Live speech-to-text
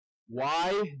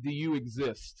Why do you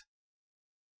exist?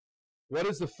 What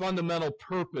is the fundamental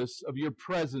purpose of your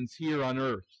presence here on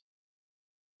earth?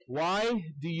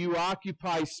 Why do you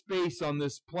occupy space on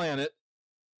this planet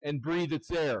and breathe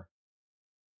its air?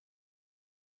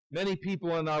 Many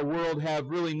people in our world have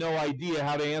really no idea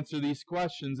how to answer these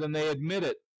questions, and they admit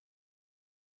it.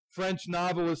 French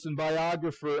novelist and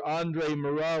biographer André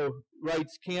Malraux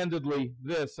writes candidly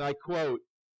this, I quote,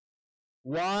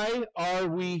 "Why are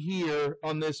we here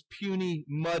on this puny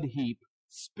mud heap,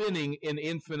 spinning in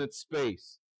infinite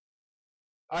space?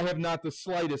 I have not the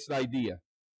slightest idea,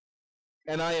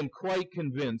 and I am quite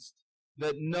convinced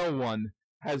that no one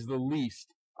has the least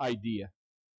idea."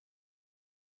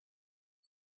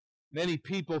 Many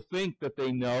people think that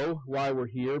they know why we're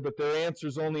here, but their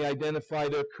answers only identify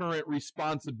their current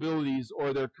responsibilities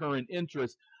or their current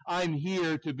interests. I'm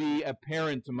here to be a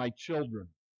parent to my children.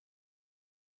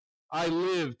 I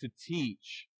live to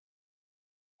teach.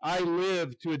 I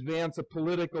live to advance a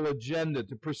political agenda,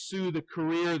 to pursue the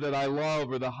career that I love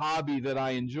or the hobby that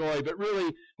I enjoy. But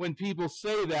really, when people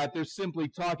say that, they're simply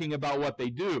talking about what they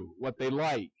do, what they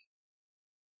like.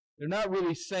 They're not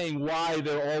really saying why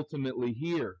they're ultimately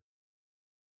here.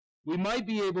 We might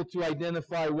be able to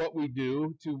identify what we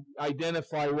do, to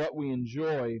identify what we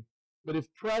enjoy, but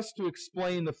if pressed to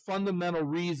explain the fundamental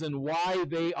reason why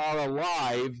they are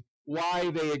alive, why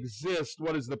they exist,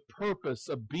 what is the purpose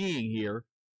of being here,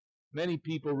 many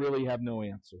people really have no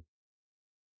answer.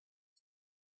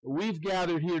 We've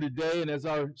gathered here today, and as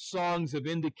our songs have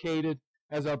indicated,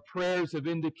 as our prayers have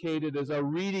indicated, as our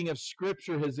reading of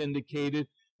Scripture has indicated,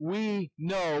 we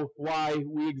know why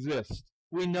we exist.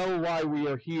 We know why we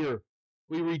are here.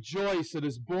 We rejoice that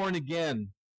as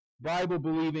born-again,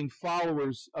 Bible-believing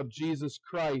followers of Jesus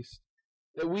Christ,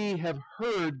 that we have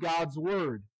heard God's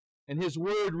Word, and His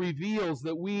Word reveals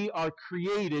that we are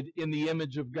created in the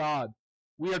image of God.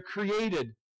 We are created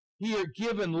here,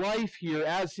 given life here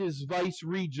as His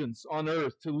vice-regents on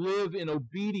earth, to live in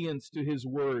obedience to His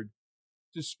Word,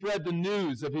 to spread the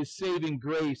news of His saving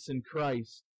grace in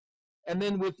Christ. And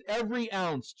then with every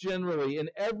ounce, generally,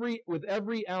 with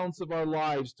every ounce of our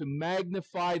lives, to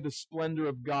magnify the splendor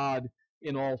of God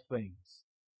in all things.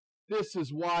 This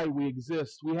is why we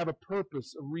exist. We have a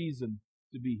purpose, a reason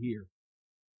to be here.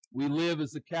 We live,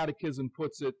 as the Catechism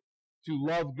puts it, to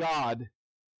love God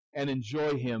and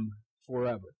enjoy Him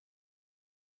forever.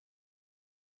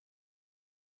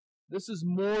 This is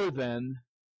more than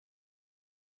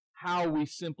how we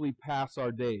simply pass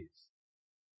our days.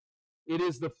 It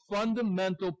is the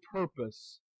fundamental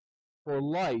purpose for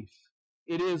life.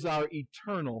 It is our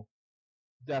eternal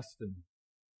destiny.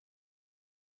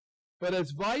 But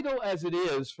as vital as it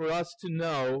is for us to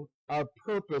know our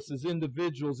purpose as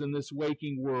individuals in this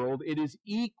waking world, it is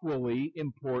equally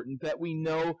important that we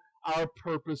know our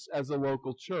purpose as a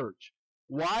local church.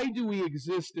 Why do we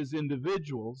exist as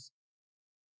individuals?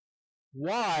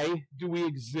 Why do we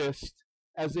exist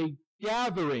as a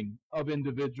gathering of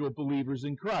individual believers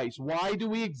in Christ? Why do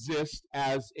we exist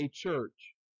as a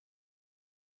church?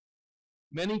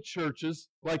 Many churches,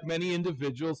 like many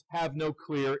individuals, have no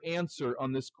clear answer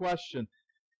on this question.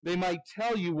 They might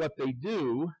tell you what they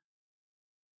do,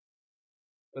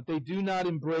 but they do not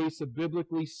embrace a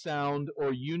biblically sound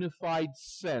or unified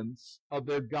sense of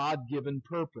their God-given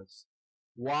purpose.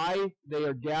 Why they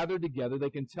are gathered together. They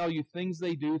can tell you things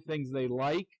they do, things they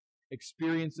like,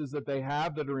 experiences that they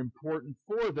have that are important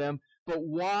for them, but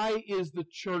why is the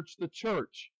church the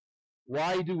church?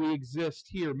 Why do we exist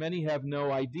here? Many have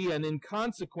no idea, and in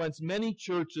consequence, many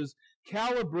churches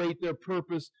calibrate their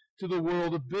purpose to the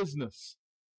world of business.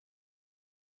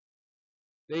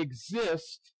 They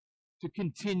exist to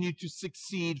continue to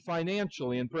succeed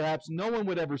financially, and perhaps no one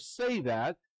would ever say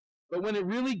that, but when it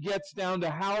really gets down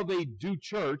to how they do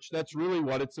church, that's really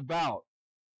what it's about.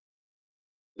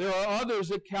 There are others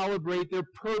that calibrate their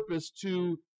purpose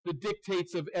to the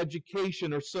dictates of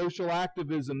education or social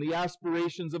activism, the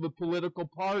aspirations of a political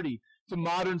party, to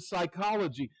modern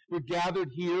psychology. We're gathered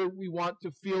here, we want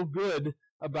to feel good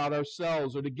about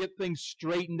ourselves or to get things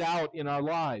straightened out in our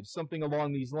lives, something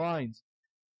along these lines.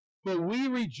 But we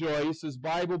rejoice as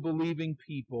Bible-believing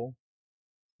people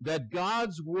that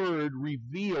God's Word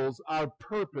reveals our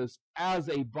purpose as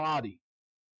a body,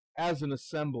 as an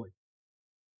assembly.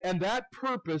 And that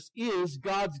purpose is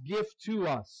God's gift to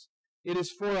us. It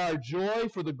is for our joy,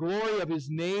 for the glory of His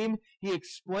name. He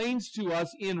explains to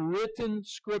us in written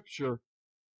Scripture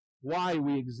why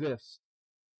we exist.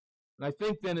 And I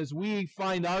think then as we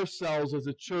find ourselves as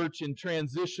a church in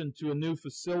transition to a new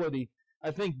facility, I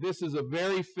think this is a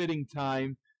very fitting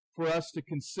time for us to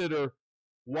consider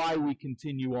why we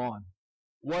continue on.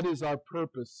 What is our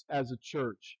purpose as a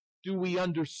church? Do we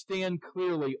understand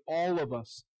clearly, all of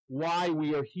us, why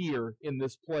we are here in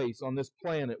this place, on this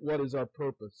planet? What is our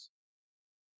purpose?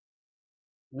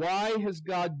 Why has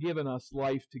God given us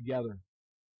life together?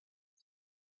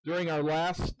 During our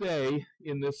last stay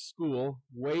in this school,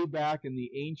 way back in the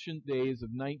ancient days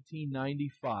of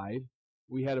 1995,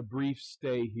 we had a brief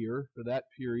stay here for that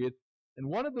period. And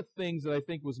one of the things that I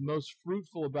think was most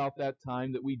fruitful about that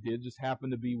time that we did, just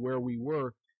happened to be where we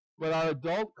were, but our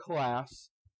adult class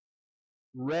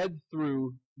read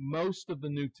through most of the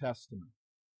New Testament.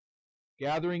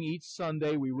 Gathering each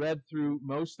Sunday, we read through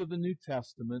most of the New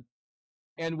Testament,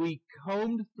 and we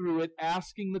combed through it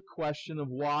asking the question of,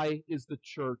 why is the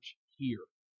church here?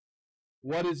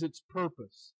 What is its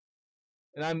purpose?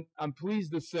 And I'm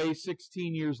pleased to say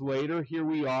 16 years later, here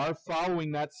we are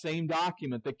following that same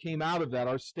document that came out of that,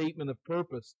 our statement of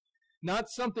purpose. Not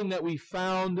something that we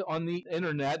found on the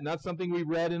internet, not something we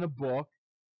read in a book,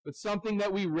 but something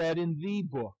that we read in the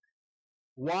book.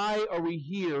 Why are we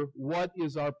here? What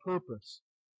is our purpose?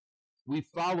 We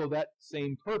follow that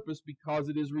same purpose because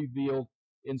it is revealed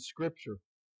in Scripture.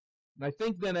 And I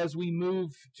think then as we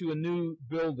move to a new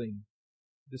building,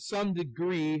 to some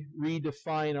degree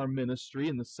redefine our ministry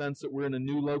in the sense that we're in a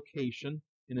new location,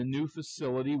 in a new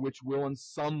facility, which will on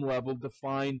some level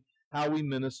define how we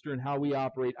minister and how we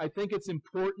operate. I think it's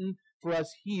important for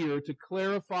us here to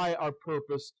clarify our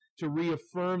purpose, to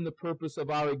reaffirm the purpose of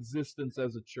our existence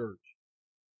as a church.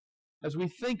 As we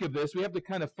think of this, we have to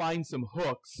kind of find some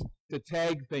hooks to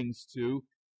tag things to,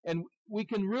 and we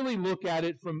can really look at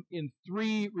it from in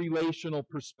three relational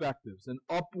perspectives: an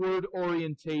upward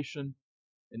orientation,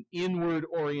 an inward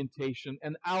orientation,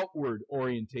 an outward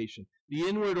orientation. The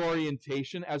inward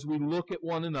orientation as we look at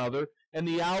one another, and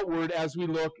the outward as we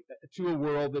look to a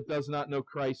world that does not know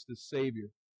Christ as Savior.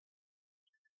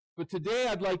 But today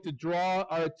I'd like to draw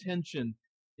our attention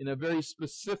in a very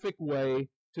specific way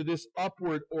to this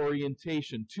upward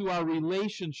orientation, to our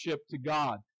relationship to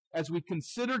God. As we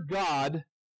consider God,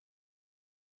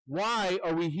 why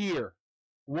are we here?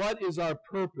 What is our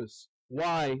purpose?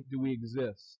 Why do we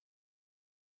exist?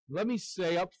 Let me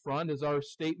say up front, as our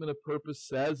statement of purpose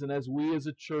says, and as we as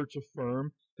a church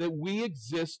affirm, that we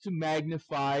exist to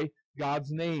magnify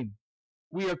God's name.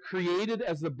 We are created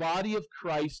as the body of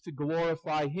Christ to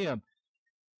glorify Him.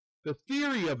 The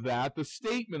theory of that, the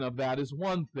statement of that is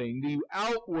one thing. The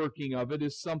outworking of it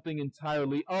is something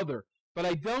entirely other. But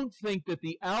I don't think that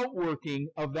the outworking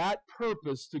of that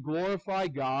purpose to glorify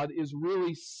God is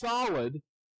really solid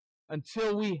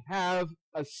until we have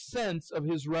a sense of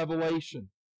His revelation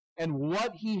and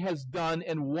what He has done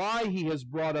and why He has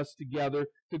brought us together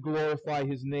to glorify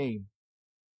His name.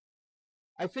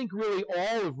 I think really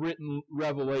all of written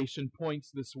revelation points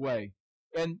this way.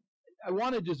 And I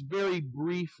want to just very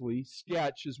briefly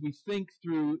sketch, as we think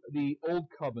through the Old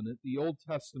Covenant, the Old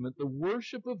Testament, the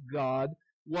worship of God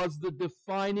was the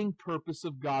defining purpose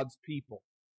of God's people.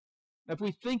 If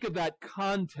we think of that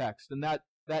context and that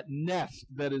nest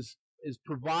that is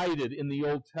provided in the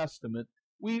Old Testament,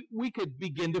 we could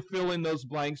begin to fill in those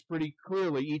blanks pretty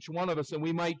clearly, each one of us, and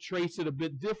we might trace it a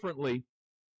bit differently.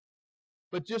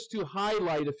 But just to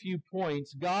highlight a few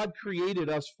points, God created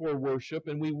us for worship,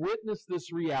 and we witness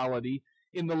this reality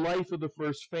in the life of the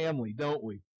first family, don't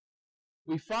we?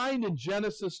 We find in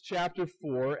Genesis chapter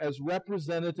 4, as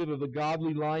representative of the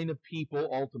godly line of people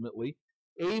ultimately,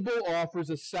 Abel offers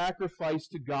a sacrifice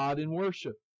to God in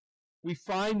worship. We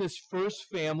find this first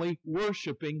family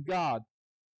worshiping God.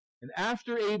 And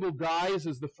after Abel dies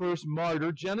as the first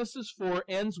martyr, Genesis 4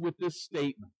 ends with this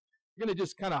statement. We're going to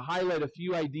just kind of highlight a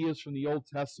few ideas from the Old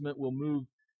Testament. We'll move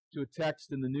to a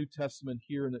text in the New Testament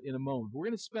here in a moment. We're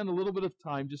going to spend a little bit of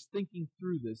time just thinking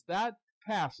through this. That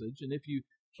passage, and if you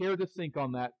care to think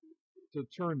on that, to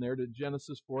turn there to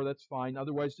Genesis 4, that's fine.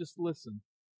 Otherwise, just listen.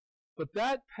 But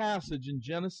that passage in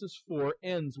Genesis 4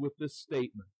 ends with this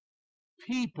statement.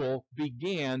 People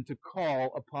began to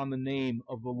call upon the name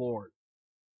of the Lord.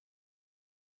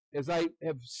 As I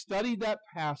have studied that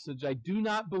passage, I do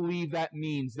not believe that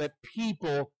means that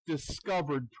people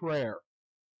discovered prayer.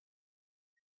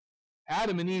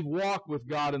 Adam and Eve walked with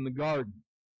God in the garden.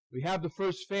 We have the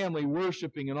first family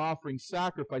worshiping and offering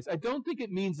sacrifice. I don't think it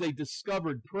means they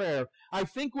discovered prayer. I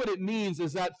think what it means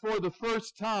is that for the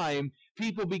first time,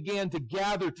 people began to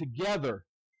gather together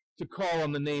to call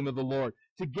on the name of the Lord,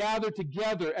 to gather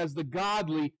together as the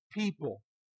godly people,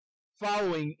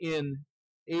 following in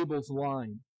Abel's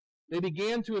line. They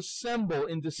began to assemble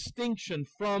in distinction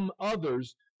from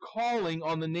others, calling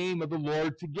on the name of the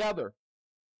Lord together.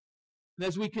 And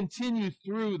as we continue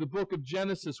through the book of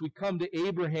Genesis, we come to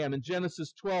Abraham. In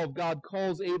Genesis 12, God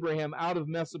calls Abraham out of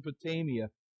Mesopotamia.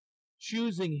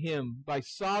 choosing him by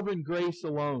sovereign grace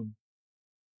alone,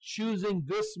 choosing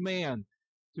this man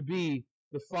to be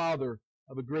the father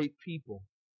of a great people.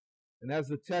 And as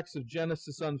the text of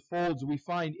Genesis unfolds, we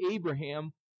find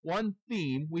Abraham, one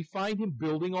theme, we find him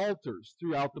building altars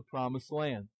throughout the promised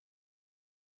land.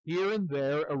 Here and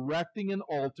there, erecting an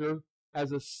altar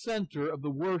as a center of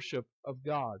the worship of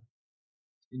God.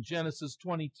 In Genesis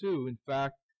 22, in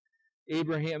fact,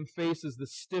 Abraham faces the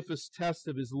stiffest test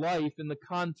of his life in the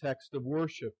context of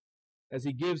worship, as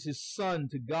he gives his son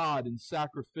to God in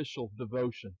sacrificial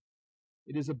devotion.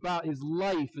 It is about, his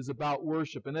life is about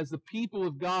worship. And as the people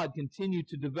of God continue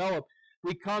to develop,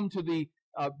 we come to the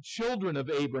children of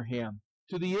Abraham,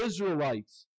 to the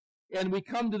Israelites, and we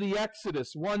come to the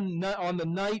Exodus. On the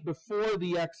night before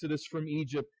the Exodus from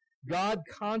Egypt, God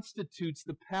constitutes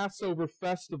the Passover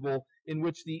festival in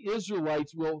which the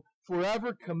Israelites will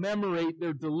forever commemorate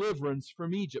their deliverance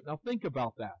from Egypt. Now think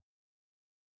about that.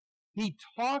 He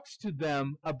talks to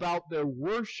them about their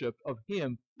worship of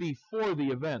him before the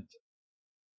event.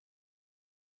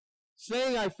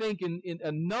 Saying, I think, in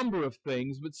a number of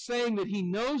things, but saying that he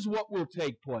knows what will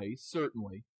take place,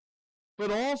 certainly,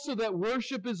 but also that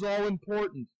worship is all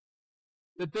important,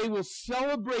 that they will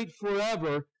celebrate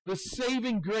forever the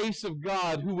saving grace of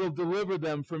God who will deliver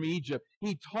them from Egypt.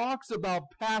 He talks about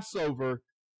Passover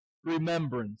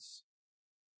remembrance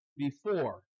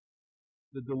before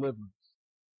the deliverance.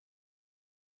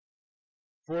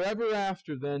 Forever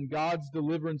after, then, God's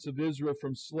deliverance of Israel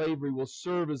from slavery will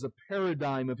serve as a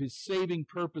paradigm of his saving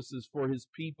purposes for his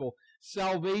people.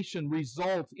 Salvation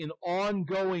results in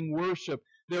ongoing worship.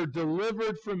 They're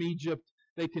delivered from Egypt.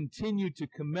 They continue to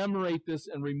commemorate this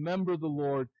and remember the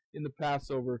Lord in the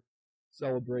Passover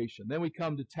celebration. Then we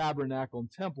come to tabernacle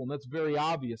and temple, and that's very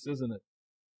obvious, isn't it?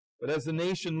 But as the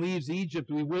nation leaves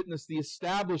Egypt, we witness the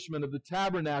establishment of the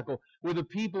tabernacle, where the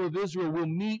people of Israel will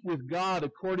meet with God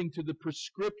according to the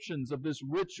prescriptions of this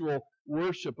ritual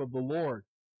worship of the Lord.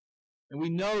 And we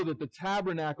know that the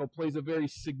tabernacle plays a very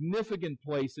significant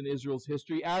place in Israel's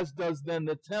history, as does then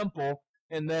the temple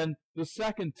and then the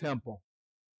second temple.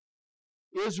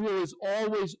 Israel is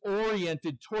always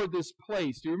oriented toward this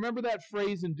place. Do you remember that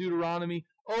phrase in Deuteronomy?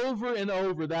 Over and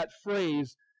over, that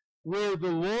phrase, where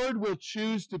the Lord will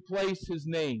choose to place his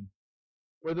name.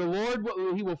 Where the Lord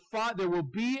there will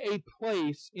be a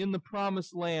place in the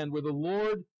promised land where the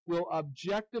Lord will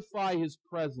objectify his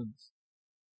presence.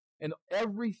 And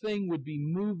everything would be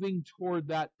moving toward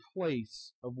that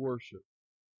place of worship.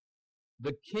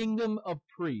 The kingdom of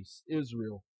priests,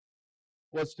 Israel,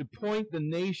 was to point the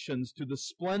nations to the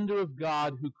splendor of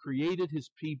God who created his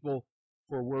people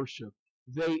for worship.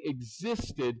 They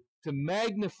existed to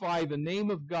magnify the name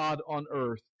of God on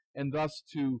earth and thus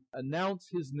to announce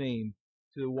his name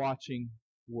to the watching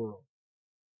world.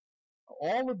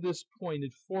 All of this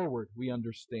pointed forward, we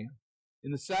understand.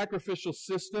 In the sacrificial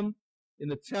system, in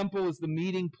the temple is the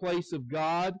meeting place of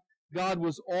God. God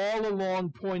was all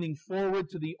along pointing forward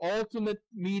to the ultimate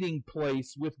meeting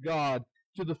place with God,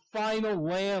 to the final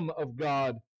Lamb of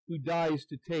God who dies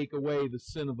to take away the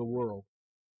sin of the world.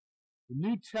 The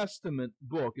New Testament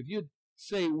book, if you'd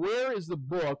say, where is the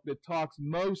book that talks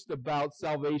most about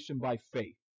salvation by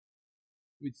faith?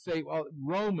 We'd say, well,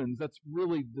 Romans, that's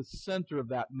really the center of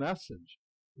that message.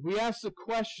 If we ask the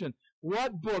question,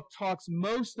 what book talks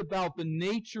most about the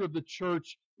nature of the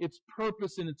church, its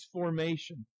purpose, and its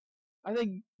formation? I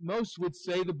think most would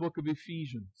say the book of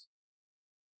Ephesians.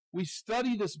 We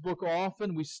study this book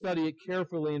often, we study it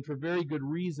carefully, and for very good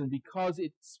reason, because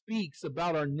it speaks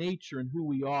about our nature and who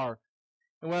we are.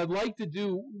 And what I'd like to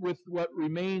do with what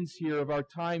remains here of our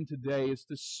time today is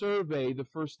to survey the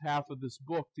first half of this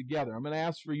book together. I'm going to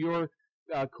ask for your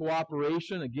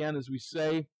cooperation. Again, as we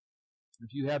say,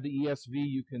 if you have the ESV,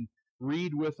 you can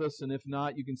read with us, and if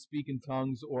not, you can speak in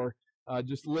tongues or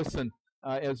just listen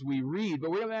as we read.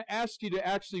 But we're going to ask you to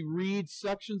actually read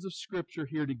sections of Scripture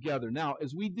here together. Now,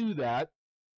 as we do that,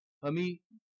 let me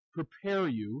prepare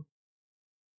you.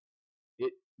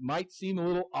 It might seem a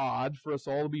little odd for us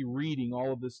all to be reading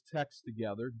all of this text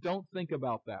together. Don't think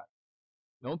about that.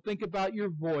 Don't think about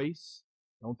your voice.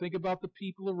 Don't think about the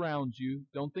people around you.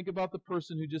 Don't think about the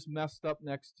person who just messed up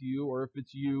next to you, or if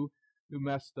it's you who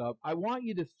messed up. I want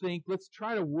you to think, let's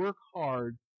try to work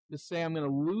hard to say, I'm going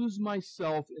to lose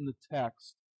myself in the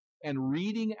text and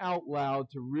reading out loud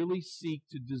to really seek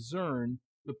to discern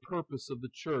the purpose of the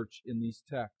church in these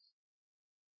texts.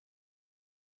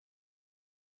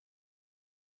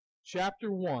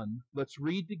 Chapter 1, let's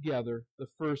read together the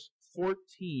first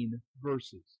 14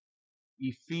 verses.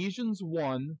 Ephesians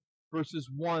 1, verses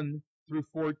 1 through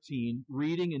 14,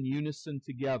 reading in unison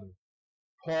together.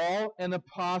 Paul, an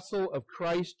apostle of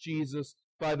Christ Jesus,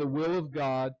 by the will of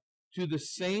God, to the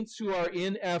saints who are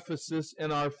in Ephesus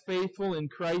and are faithful in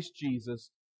Christ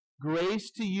Jesus, grace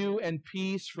to you and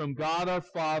peace from God our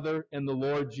Father and the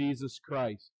Lord Jesus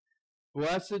Christ.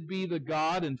 Blessed be the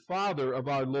God and Father of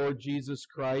our Lord Jesus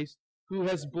Christ, who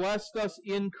has blessed us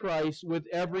in Christ with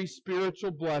every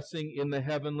spiritual blessing in the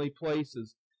heavenly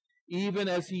places, even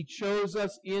as he chose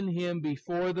us in him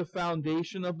before the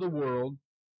foundation of the world,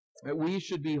 that we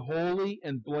should be holy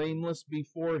and blameless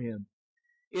before him.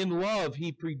 In love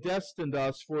he predestined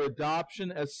us for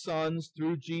adoption as sons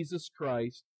through Jesus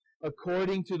Christ,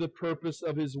 according to the purpose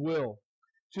of his will,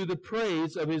 to the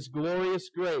praise of his glorious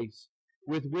grace,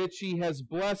 with which he has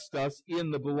blessed us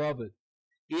in the Beloved.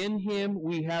 In him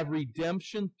we have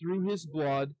redemption through his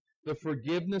blood, the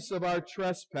forgiveness of our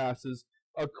trespasses,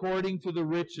 according to the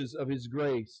riches of his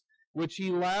grace, which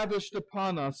he lavished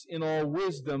upon us in all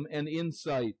wisdom and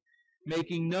insight,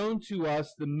 making known to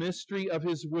us the mystery of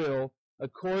his will,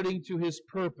 according to his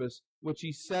purpose, which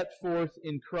he set forth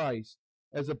in Christ,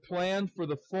 as a plan for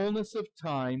the fullness of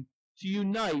time, to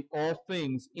unite all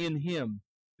things in him,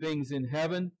 things in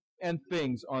heaven and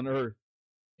things on earth.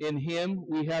 In him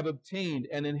we have obtained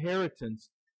an inheritance,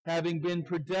 having been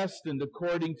predestined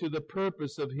according to the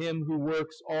purpose of him who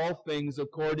works all things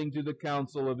according to the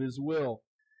counsel of his will,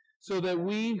 so that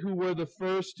we who were the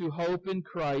first to hope in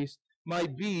Christ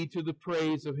might be to the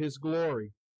praise of his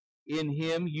glory. In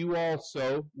him you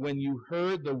also, when you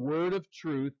heard the word of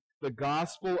truth, the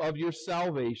gospel of your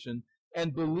salvation,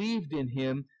 and believed in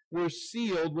him, were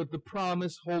sealed with the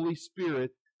promised Holy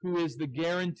Spirit, who is the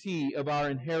guarantee of our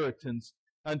inheritance,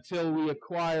 until we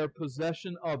acquire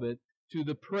possession of it to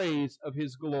the praise of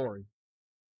his glory.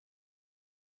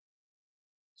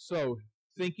 So,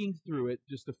 thinking through it,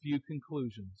 just a few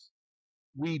conclusions.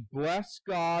 We bless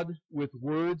God with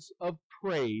words of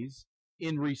praise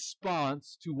in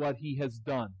response to what he has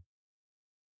done.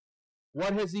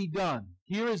 What has he done?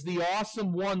 Here is the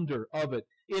awesome wonder of it.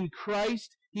 In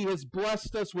Christ, he has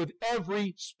blessed us with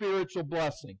every spiritual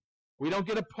blessing. We don't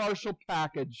get a partial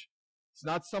package. It's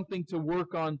not something to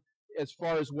work on as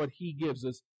far as what he gives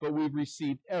us, but we've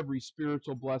received every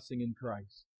spiritual blessing in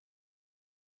Christ.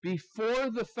 Before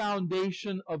the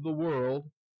foundation of the world,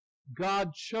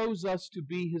 God chose us to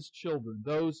be his children,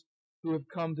 those who have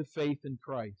come to faith in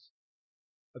Christ.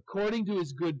 According to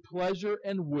his good pleasure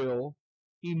and will,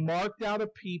 he marked out a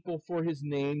people for his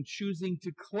name, choosing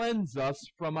to cleanse us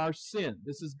from our sin.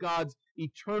 This is God's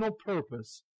eternal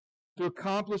purpose to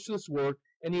accomplish this work,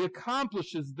 and he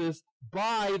accomplishes this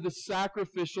by the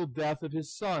sacrificial death of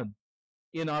his Son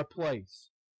in our place.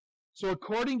 So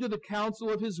according to the counsel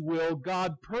of his will,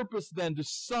 God purposed then to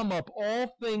sum up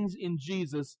all things in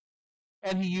Jesus,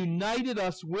 and he united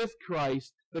us with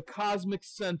Christ, the cosmic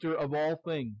center of all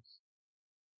things.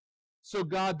 So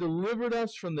God delivered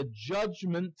us from the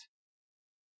judgment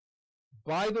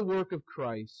by the work of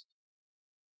Christ,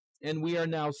 and we are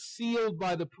now sealed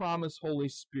by the promised Holy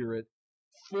Spirit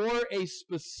for a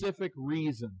specific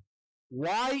reason.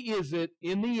 Why is it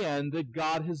in the end that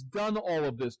God has done all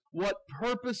of this? What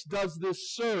purpose does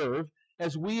this serve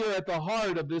as we are at the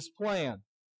heart of this plan?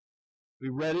 We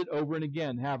read it over and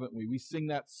again, haven't we? We sing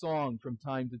that song from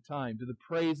time to time, to the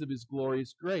praise of his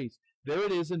glorious grace. There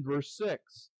it is in verse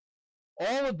 6.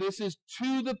 All of this is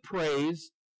to the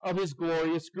praise of his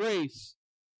glorious grace.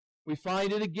 We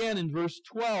find it again in verse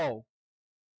 12,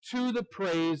 to the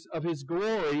praise of his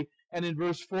glory, and in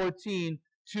verse 14,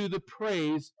 to the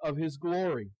praise of his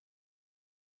glory.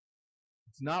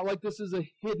 It's not like this is a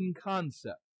hidden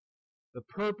concept. The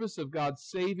purpose of God's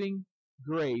saving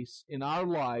grace in our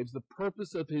lives, the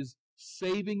purpose of his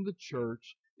saving the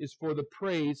church, is for the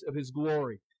praise of his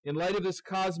glory. In light of this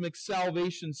cosmic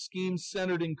salvation scheme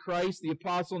centered in Christ, the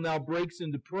apostle now breaks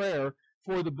into prayer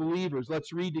for the believers.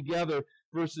 Let's read together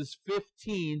verses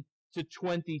 15 to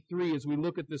 23 as we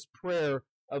look at this prayer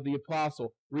of the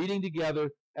apostle. Reading together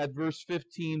at verse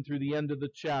 15 through the end of the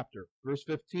chapter. Verse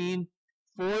 15,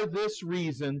 for this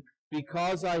reason,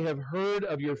 because I have heard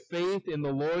of your faith in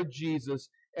the Lord Jesus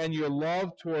and your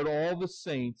love toward all the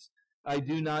saints, I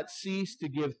do not cease to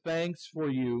give thanks for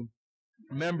you,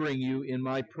 remembering you in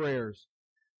my prayers,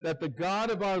 that the God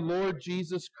of our Lord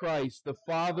Jesus Christ, the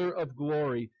Father of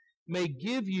glory, may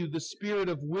give you the spirit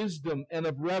of wisdom and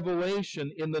of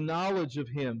revelation in the knowledge of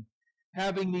him,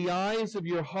 having the eyes of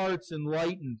your hearts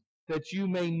enlightened, that you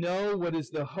may know what is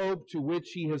the hope to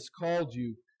which he has called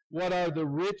you, what are the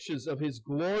riches of his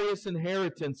glorious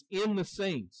inheritance in the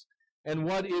saints, and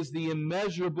what is the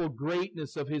immeasurable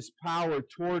greatness of his power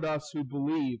toward us who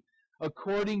believe,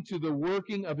 according to the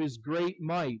working of his great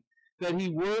might, that he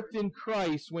worked in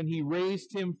Christ when he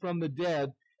raised him from the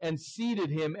dead and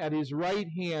seated him at his right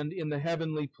hand in the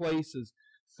heavenly places,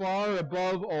 far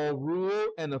above all rule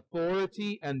and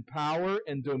authority and power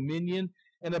and dominion,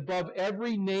 and above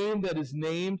every name that is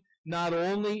named, not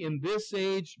only in this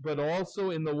age, but also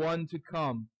in the one to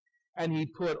come. And he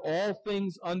put all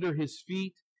things under his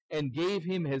feet, and gave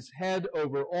him his head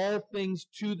over all things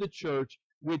to the church,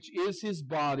 which is his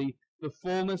body, the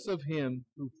fullness of him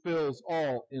who fills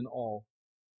all in all.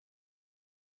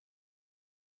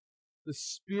 The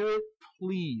Spirit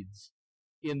pleads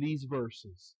in these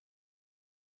verses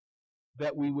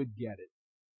that we would get it,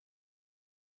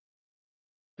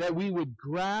 that we would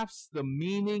grasp the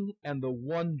meaning and the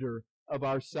wonder of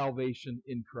our salvation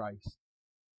in Christ.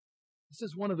 This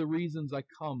is one of the reasons I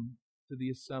come to the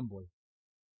assembly.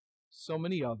 So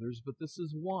many others, but this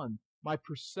is one. My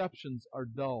perceptions are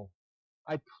dull.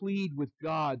 I plead with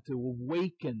God to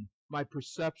awaken my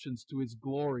perceptions to His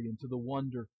glory and to the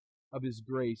wonder of His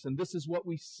grace. And this is what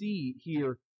we see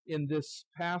here in this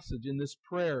passage, in this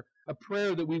prayer, a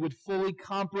prayer that we would fully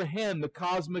comprehend the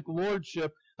cosmic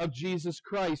lordship of Jesus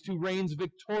Christ, who reigns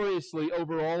victoriously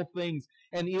over all things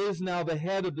and is now the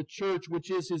head of the church,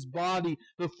 which is His body,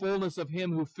 the fullness of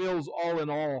Him who fills all in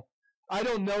all. I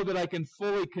don't know that I can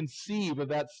fully conceive of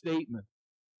that statement.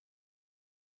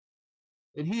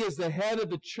 That He is the head of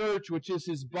the church, which is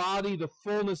His body, the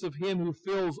fullness of Him who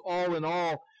fills all in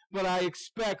all. But I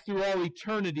expect through all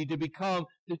eternity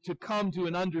to come to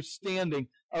an understanding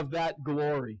of that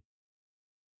glory.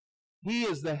 He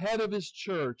is the head of His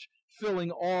church,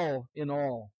 filling all in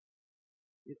all.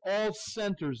 It all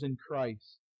centers in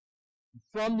Christ.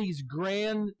 From these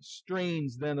grand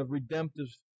strains, then, of redemptive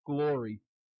glory,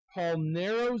 Paul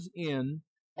narrows in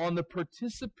on the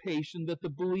participation that the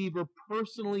believer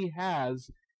personally has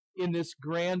in this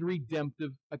grand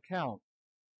redemptive account.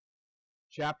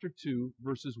 Chapter 2,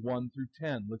 verses 1 through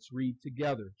 10. Let's read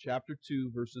together. Chapter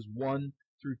 2, verses 1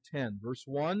 through 10. Verse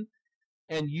 1,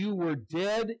 "And you were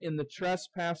dead in the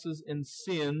trespasses and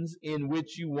sins in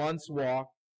which you once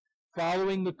walked,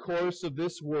 following the course of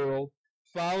this world,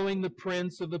 following the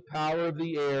prince of the power of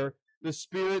the air, the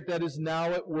spirit that is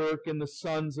now at work in the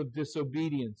sons of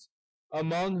disobedience,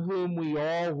 among whom we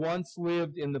all once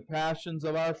lived in the passions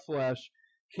of our flesh,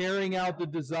 carrying out the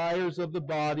desires of the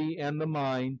body and the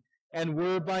mind, and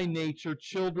were by nature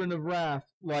children of wrath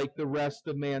like the rest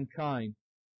of mankind.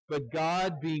 But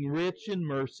God, being rich in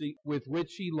mercy, with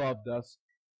which He loved us,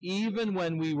 even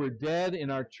when we were dead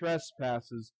in our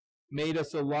trespasses, made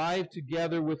us alive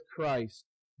together with Christ.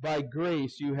 By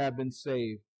grace you have been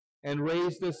saved, and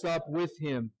raised us up with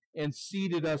Him, and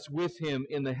seated us with Him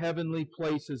in the heavenly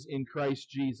places in Christ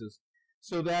Jesus,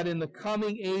 so that in the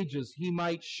coming ages He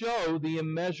might show the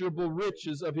immeasurable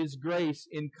riches of His grace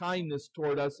in kindness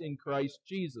toward us in Christ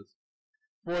Jesus.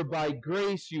 For by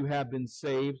grace you have been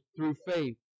saved through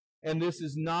faith, and this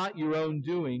is not your own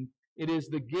doing, it is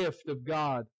the gift of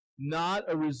God, not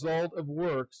a result of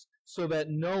works, so that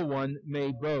no one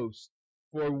may boast.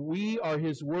 For we are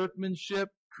His workmanship,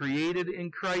 created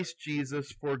in Christ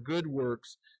Jesus for good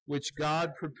works, which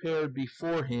God prepared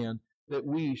beforehand that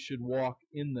we should walk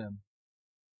in them."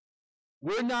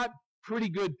 We're not pretty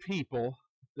good people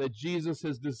that Jesus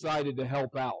has decided to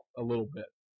help out a little bit.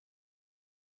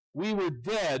 We were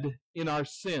dead in our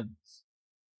sins,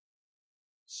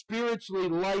 spiritually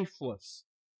lifeless,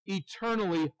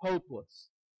 eternally hopeless.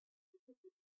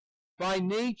 By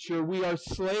nature, we are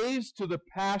slaves to the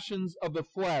passions of the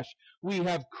flesh. We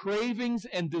have cravings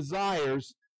and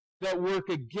desires that work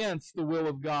against the will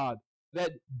of God,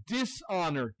 that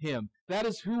dishonor Him. That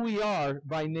is who we are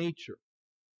by nature.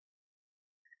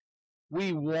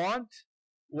 We want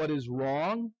what is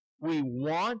wrong, we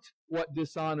want what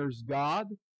dishonors God,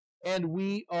 and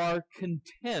we are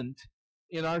content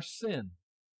in our sin.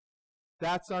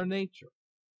 That's our nature.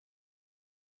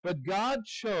 But God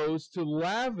chose to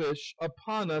lavish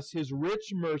upon us His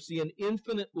rich mercy and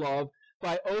infinite love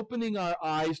by opening our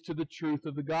eyes to the truth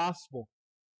of the gospel.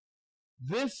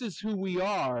 This is who we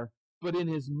are, but in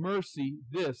His mercy,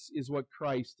 this is what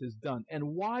Christ has done. And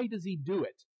why does He do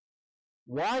it?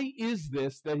 Why is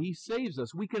this that He saves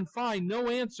us? We can find no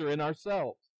answer in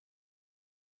ourselves.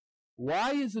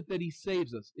 Why is it that He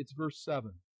saves us? It's verse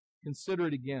 7. Consider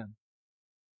it again.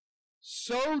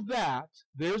 So that,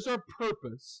 there's our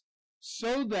purpose,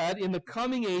 so that in the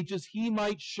coming ages He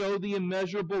might show the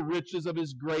immeasurable riches of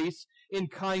His grace in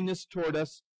kindness toward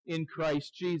us in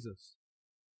Christ Jesus.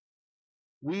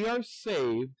 We are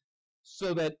saved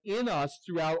so that in us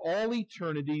throughout all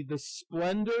eternity the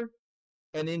splendor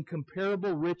and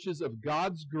incomparable riches of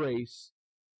God's grace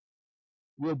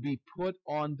will be put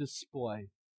on display.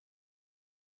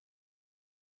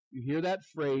 You hear that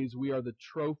phrase, we are the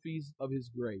trophies of His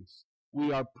grace.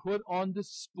 We are put on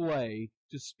display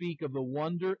to speak of the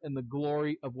wonder and the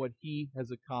glory of what He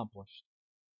has accomplished.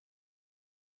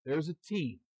 There's a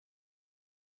team.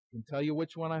 I can tell you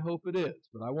which one I hope it is,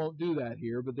 but I won't do that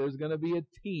here. But there's going to be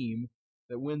a team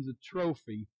that wins a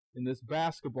trophy in this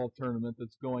basketball tournament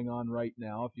that's going on right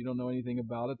now. If you don't know anything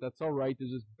about it, that's all right.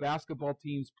 There's just basketball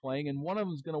teams playing, and one of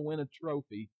them is going to win a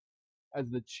trophy as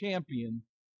the champion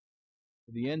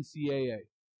of the NCAA.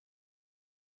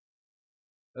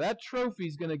 That trophy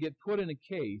is going to get put in a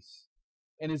case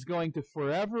and is going to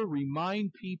forever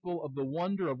remind people of the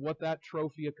wonder of what that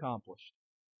trophy accomplished.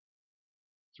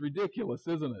 It's ridiculous,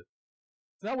 isn't it?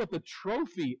 It's not what the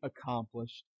trophy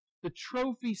accomplished. The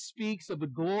trophy speaks of the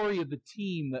glory of the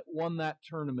team that won that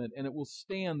tournament, and it will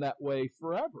stand that way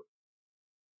forever,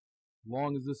 as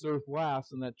long as this earth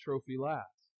lasts and that trophy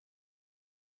lasts.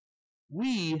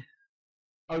 We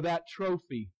are that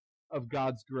trophy of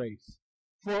God's grace.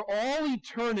 For all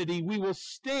eternity, we will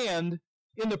stand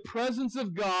in the presence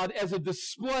of God as a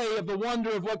display of the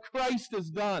wonder of what Christ has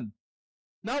done.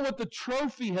 Not what the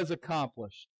trophy has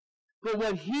accomplished, but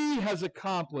what He has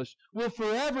accomplished will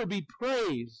forever be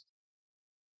praised.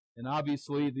 And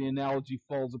obviously the analogy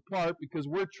falls apart because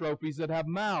we're trophies that have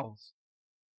mouths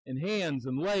and hands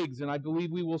and legs, and I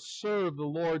believe we will serve the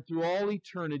Lord through all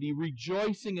eternity,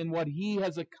 rejoicing in what He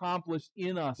has accomplished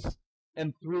in us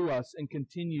and through us and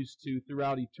continues to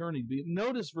throughout eternity. But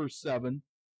notice verse 7.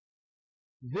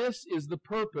 This is the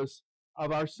purpose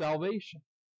of our salvation.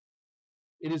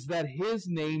 It is that His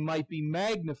name might be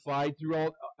magnified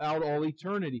throughout all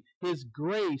eternity. His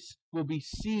grace will be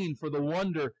seen for the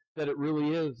wonder that it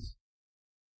really is.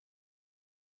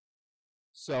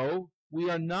 So, we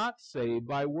are not saved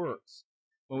by works.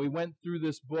 When we went through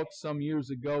this book some years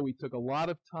ago, we took a lot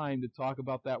of time to talk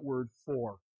about that word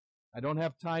for. I don't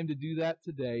have time to do that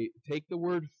today. Take the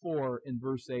word for in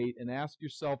verse 8 and ask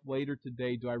yourself later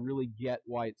today, do I really get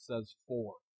why it says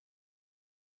for?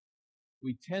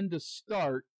 We tend to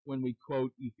start when we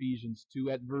quote Ephesians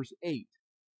 2 at verse 8.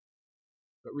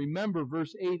 But remember,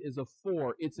 verse 8 is a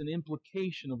for. It's an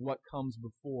implication of what comes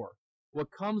before. What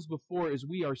comes before is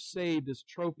we are saved as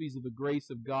trophies of the grace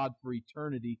of God for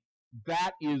eternity.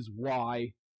 That is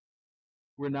why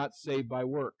we're not saved by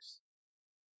works.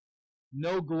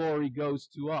 No glory goes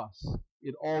to us.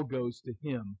 It all goes to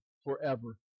Him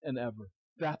forever and ever.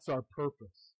 That's our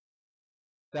purpose.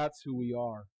 That's who we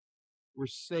are. We're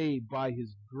saved by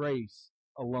His grace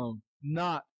alone,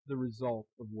 not the result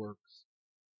of works.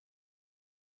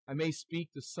 I may speak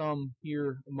to some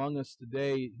here among us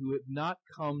today who have not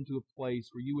come to a place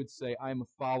where you would say, I am a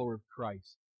follower of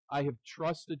Christ. I have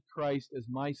trusted Christ as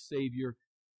my Savior.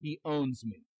 He owns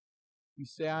me. You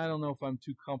say, I don't know if I'm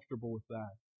too comfortable with that.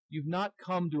 You've not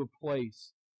come to a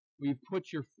place where you've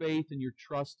put your faith and your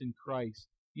trust in Christ.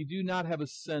 You do not have a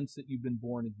sense that you've been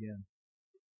born again.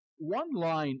 One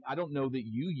line, I don't know that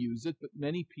you use it, but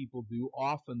many people do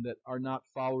often that are not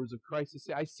followers of Christ. They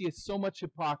say, I see so much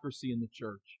hypocrisy in the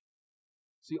church.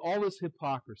 See, all this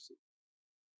hypocrisy.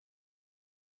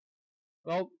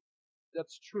 Well,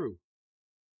 that's true.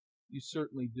 You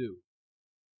certainly do.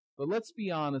 But let's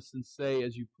be honest and say,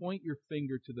 as you point your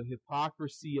finger to the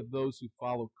hypocrisy of those who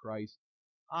follow Christ,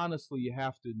 honestly, you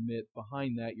have to admit,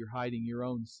 behind that, you're hiding your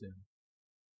own sin.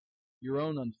 Your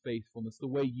own unfaithfulness, the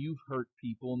way you've hurt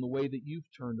people and the way that you've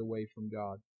turned away from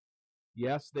God.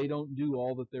 Yes, they don't do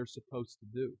all that they're supposed to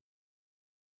do.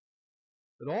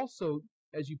 But also,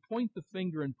 as you point the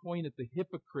finger and point at the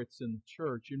hypocrites in the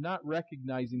church, you're not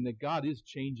recognizing that God is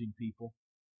changing people.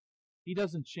 He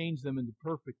doesn't change them into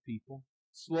perfect people.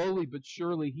 Slowly but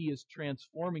surely He is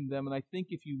transforming them, and I think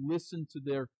if you listen to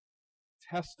their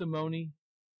testimony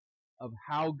of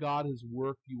how God has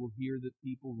worked, you will hear that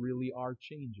people really are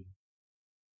changing.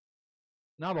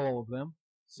 Not all of them.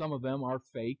 Some of them are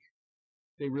fake.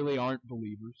 They really aren't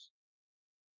believers.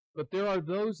 But there are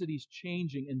those that He's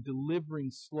changing and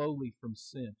delivering slowly from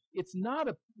sin.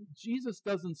 Jesus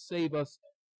doesn't save us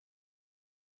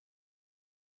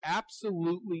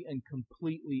absolutely and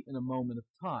completely in a moment of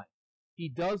time. He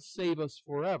does save us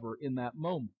forever in that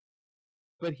moment.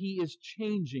 But He is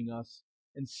changing us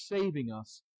and saving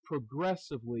us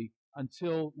progressively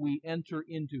until we enter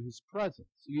into His presence.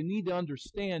 So you need to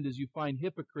understand, as you find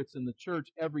hypocrites in the church,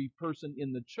 every person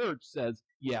in the church says,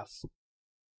 yes,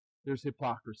 there's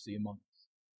hypocrisy among us.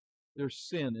 There's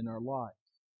sin in our lives.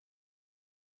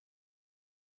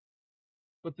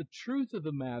 But the truth of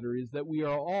the matter is that we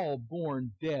are all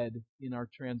born dead in our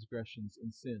transgressions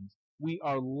and sins. We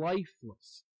are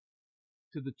lifeless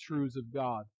to the truths of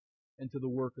God and to the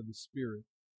work of the Spirit.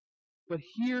 But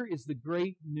here is the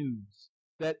great news,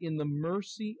 that in the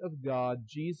mercy of God,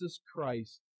 Jesus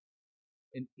Christ,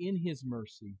 and in His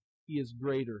mercy, He is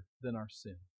greater than our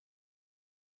sin.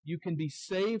 You can be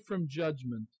saved from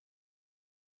judgment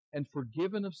and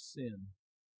forgiven of sin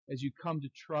as you come to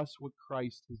trust what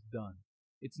Christ has done.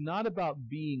 It's not about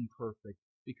being perfect,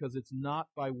 because it's not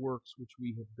by works which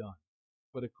we have done,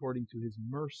 but according to His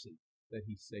mercy that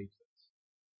He saves us.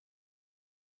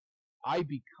 I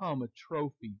become a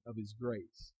trophy of His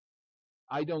grace.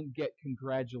 I don't get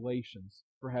congratulations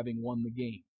for having won the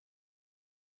game.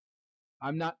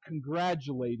 I'm not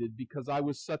congratulated because I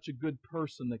was such a good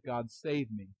person that God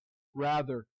saved me.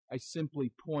 Rather, I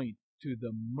simply point to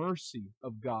the mercy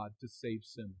of God to save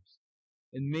sinners.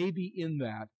 And maybe in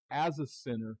that, as a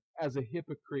sinner, as a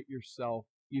hypocrite yourself,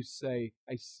 you say,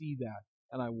 I see that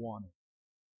and I want it.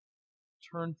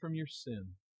 Turn from your sin.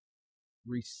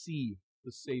 Receive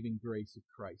the saving grace of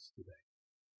Christ today.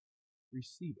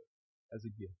 Receive it as a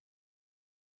gift.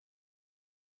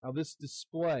 Now, this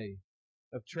display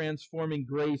of transforming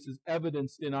grace is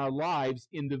evidenced in our lives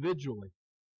individually.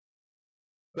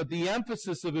 But the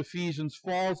emphasis of Ephesians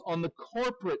falls on the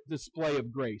corporate display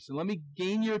of grace. And let me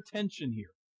gain your attention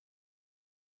here.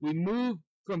 We move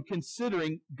from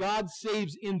considering God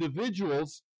saves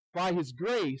individuals by His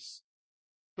grace,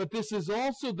 but this is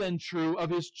also then true of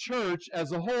His church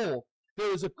as a whole.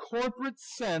 There is a corporate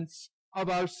sense of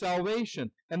our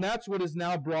salvation, and that's what is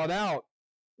now brought out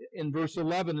in verse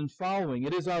 11 and following.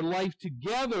 It is our life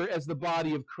together as the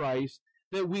body of Christ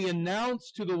that we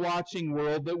announce to the watching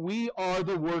world that we are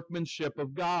the workmanship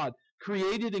of God,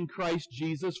 created in Christ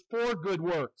Jesus for good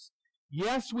works.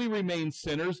 Yes, we remain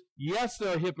sinners. Yes,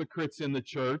 there are hypocrites in the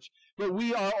church, but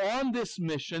we are on this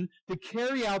mission to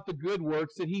carry out the good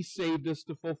works that He saved us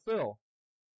to fulfill.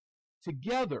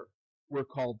 Together, we're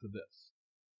called to this.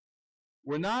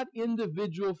 We're not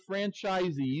individual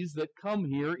franchisees that come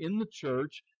here in the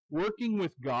church working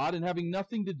with God and having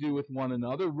nothing to do with one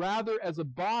another. Rather, as a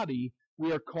body,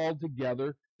 we are called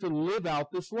together to live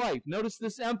out this life. Notice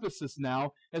this emphasis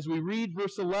now as we read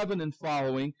verse 11 and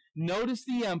following. Notice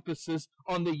the emphasis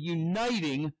on the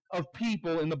uniting of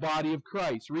people in the body of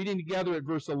Christ. Reading together at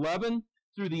verse 11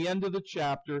 through the end of the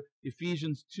chapter,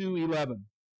 Ephesians 2:11.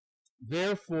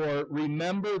 Therefore,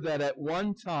 remember that at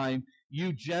one time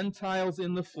you Gentiles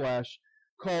in the flesh,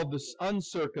 called the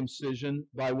uncircumcision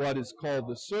by what is called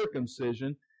the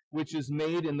circumcision, which is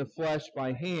made in the flesh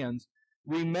by hands,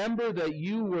 remember that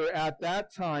you were at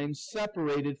that time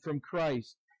separated from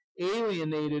Christ,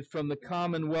 alienated from the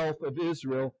commonwealth of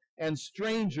Israel, and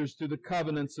strangers to the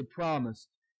covenants of promise,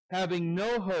 having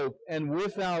no hope and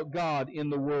without God in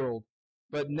the world.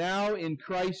 But now in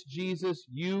Christ Jesus,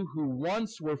 you who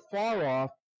once were far off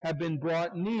have been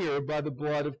brought near by the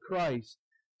blood of Christ.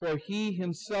 For He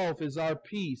Himself is our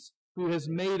peace, who has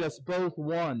made us both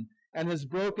one, and has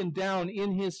broken down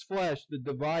in His flesh the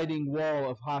dividing wall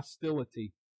of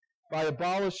hostility, by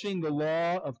abolishing the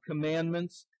law of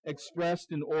commandments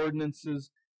expressed in ordinances,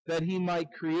 that He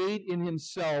might create in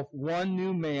Himself one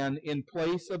new man in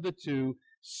place of the two,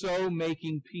 so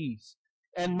making peace,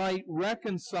 and might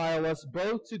reconcile us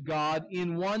both to God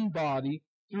in one body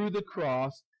through the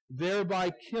cross,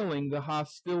 thereby killing the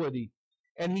hostility.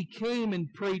 And He came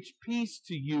and preached peace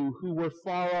to you who were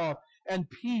far off, and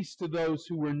peace to those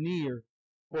who were near.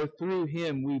 For through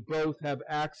Him we both have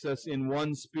access in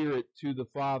one Spirit to the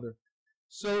Father.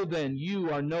 So then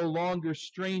you are no longer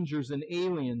strangers and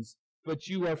aliens, but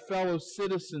you are fellow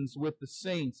citizens with the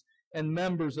saints and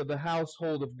members of the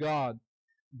household of God,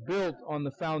 built on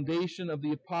the foundation of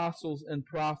the apostles and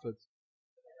prophets,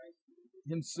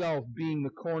 Himself being the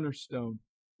cornerstone,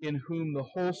 in whom the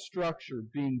whole structure,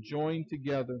 being joined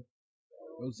together,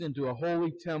 goes into a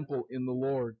holy temple in the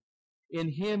Lord. In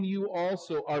Him you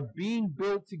also are being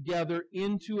built together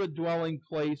into a dwelling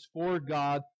place for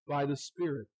God by the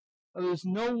Spirit. Now, there's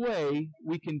no way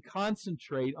we can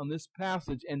concentrate on this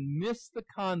passage and miss the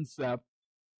concept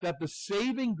that the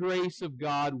saving grace of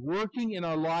God working in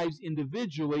our lives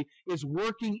individually is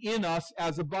working in us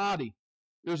as a body.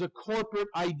 There's a corporate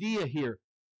idea here.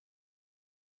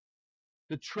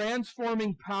 The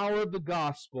transforming power of the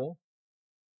gospel,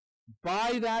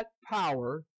 by that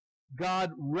power,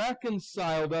 God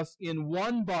reconciled us in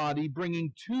one body,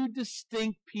 bringing two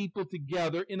distinct people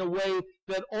together in a way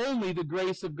that only the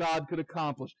grace of God could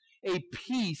accomplish. A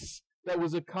peace that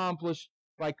was accomplished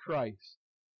by Christ.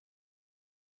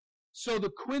 So the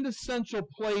quintessential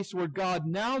place where God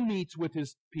now meets with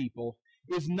His people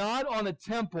is not on a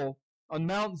temple on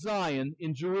Mount Zion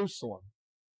in Jerusalem.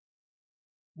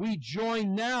 We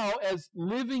join now as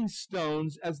living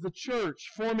stones as the church,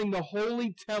 forming the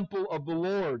holy temple of the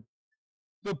Lord.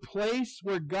 The place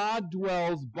where God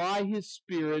dwells by His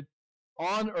Spirit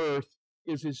on earth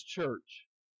is His church.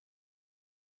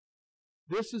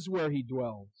 This is where He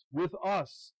dwells, with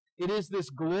us. It is this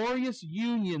glorious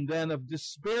union then of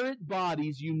disparate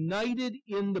bodies united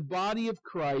in the body of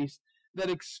Christ that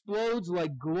explodes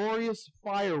like glorious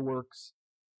fireworks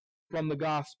from the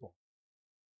gospel.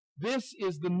 This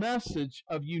is the message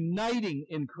of uniting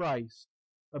in Christ,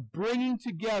 of bringing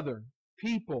together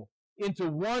people into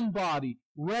one body,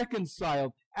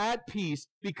 reconciled, at peace,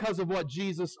 because of what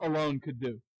Jesus alone could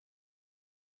do.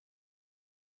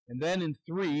 And then in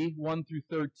 3:1 through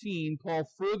 13, Paul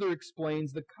further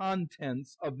explains the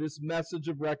contents of this message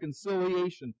of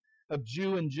reconciliation, of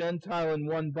Jew and Gentile in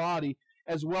one body,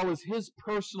 as well as his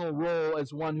personal role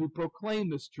as one who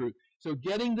proclaimed this truth. So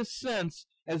getting the sense,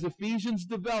 as Ephesians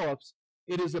develops,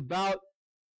 it is about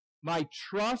my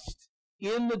trust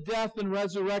in the death and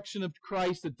resurrection of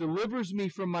Christ that delivers me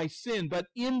from my sin, but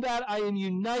in that I am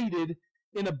united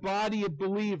in a body of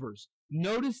believers.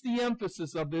 Notice the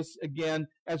emphasis of this again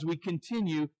as we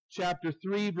continue chapter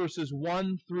 3, verses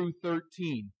 1 through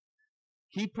 13.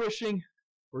 Keep pushing.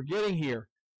 We're getting here.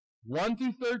 1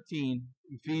 through 13,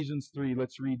 Ephesians 3.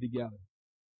 Let's read together.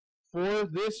 For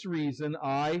this reason,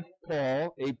 I,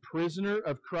 Paul, a prisoner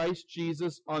of Christ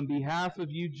Jesus, on behalf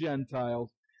of you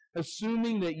Gentiles,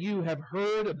 assuming that you have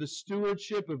heard of the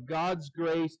stewardship of God's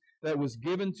grace that was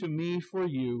given to me for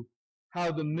you, how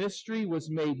the mystery was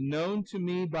made known to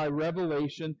me by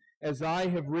revelation, as I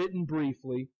have written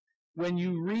briefly. When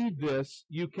you read this,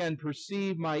 you can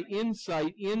perceive my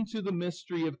insight into the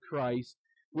mystery of Christ,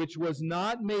 which was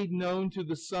not made known to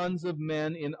the sons of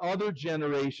men in other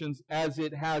generations, as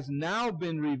it has now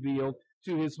been revealed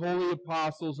to his holy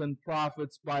apostles and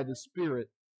prophets by the Spirit.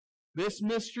 This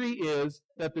mystery is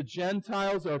that the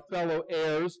Gentiles are fellow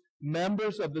heirs,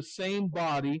 members of the same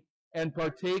body, and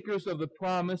partakers of the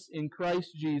promise in Christ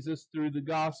Jesus through the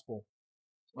gospel.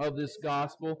 Of this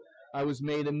gospel I was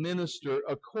made a minister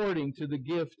according to the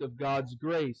gift of God's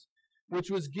grace,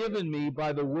 which was given me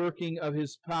by the working of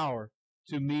His power.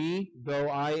 To me, though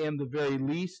I am the very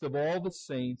least of all the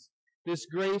saints, this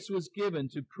grace was given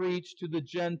to preach to the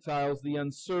Gentiles the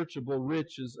unsearchable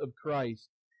riches of Christ,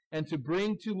 and to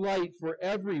bring to light for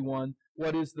everyone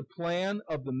what is the plan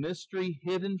of the mystery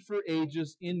hidden for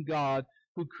ages in God,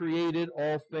 who created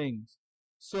all things,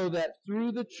 so that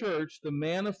through the church the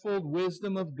manifold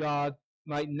wisdom of God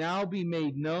might now be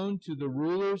made known to the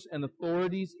rulers and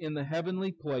authorities in the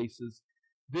heavenly places.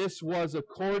 This was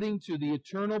according to the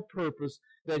eternal purpose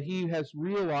that He has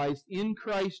realized in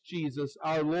Christ Jesus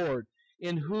our Lord,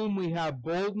 in whom we have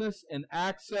boldness and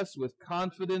access with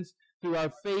confidence through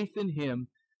our faith in Him.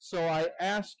 So I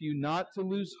ask you not to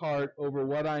lose heart over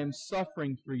what I am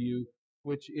suffering for you,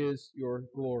 which is your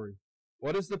glory.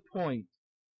 What is the point?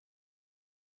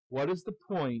 What is the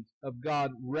point of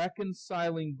God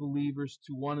reconciling believers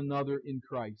to one another in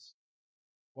Christ?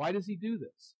 Why does He do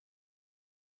this?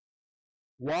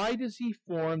 Why does He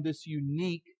form this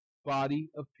unique body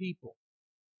of people?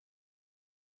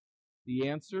 The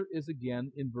answer is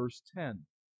again in verse 10.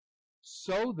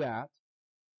 So that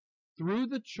through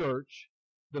the church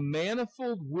the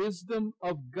manifold wisdom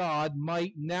of God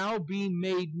might now be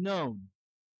made known.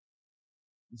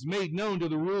 It's made known to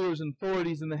the rulers and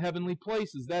authorities in the heavenly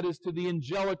places, that is, to the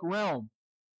angelic realm.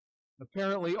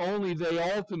 Apparently only they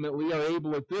ultimately are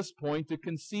able at this point to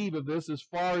conceive of this as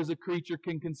far as a creature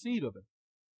can conceive of it.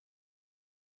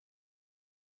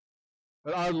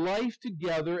 But our life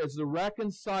together as the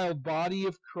reconciled body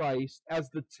of Christ, as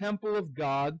the temple of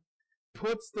God,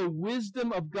 puts the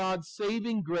wisdom of God's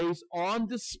saving grace on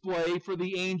display for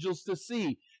the angels to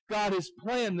see. God has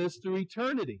planned this through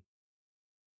eternity.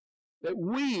 That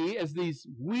we, as these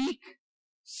weak,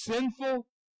 sinful,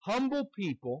 humble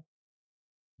people,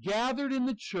 gathered in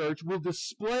the church, will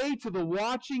display to the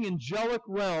watching angelic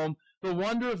realm the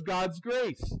wonder of God's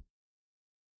grace.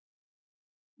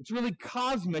 It's really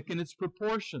cosmic in its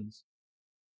proportions.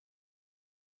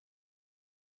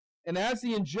 And as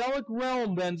the angelic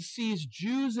realm then sees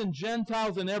Jews and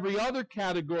Gentiles and every other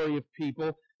category of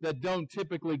people that don't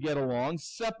typically get along,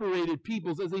 separated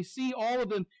peoples, as they see all of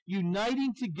them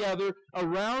uniting together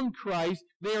around Christ,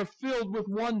 they are filled with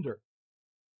wonder.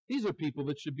 These are people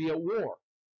that should be at war.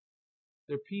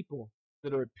 They're people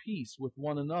that are at peace with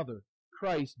one another.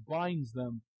 Christ binds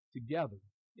them together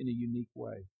in a unique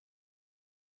way.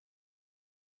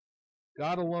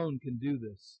 God alone can do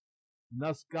this. And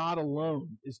thus God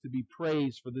alone is to be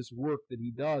praised for this work that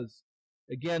He does.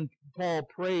 Again, Paul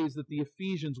prays that the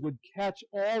Ephesians would catch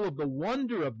all of the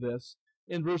wonder of this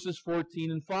in verses 14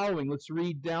 and following. Let's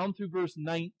read down through verse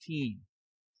 19.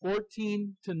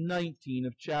 14 to 19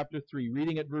 of chapter 3,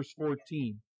 reading at verse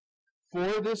 14.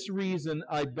 For this reason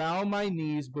I bow my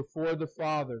knees before the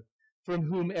Father, from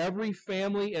whom every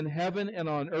family in heaven and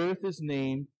on earth is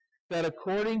named, that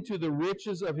according to the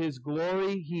riches of his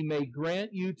glory he may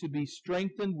grant you to be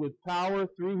strengthened with power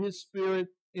through his Spirit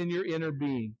in your inner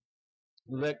being,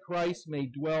 that Christ may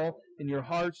dwell in your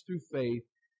hearts through faith,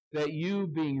 that you,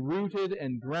 being rooted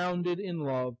and grounded in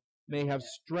love, may have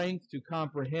strength to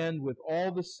comprehend with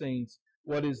all the saints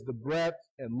what is the breadth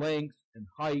and length and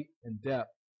height and depth,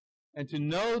 and to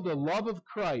know the love of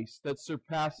Christ that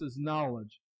surpasses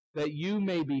knowledge, that you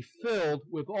may be filled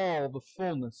with all the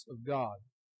fullness of God.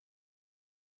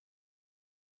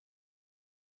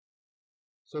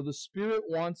 So the Spirit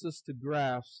wants us to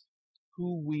grasp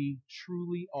who we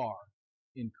truly are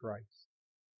in Christ.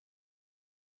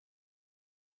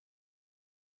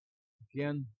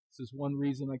 Again, this is one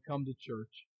reason I come to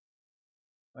church.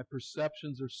 My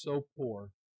perceptions are so poor.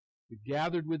 We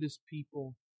gathered with His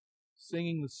people,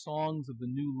 singing the songs of the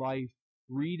new life,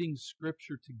 reading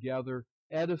Scripture together,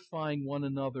 edifying one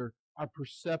another. Our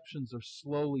perceptions are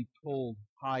slowly pulled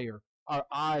higher. Our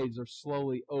eyes are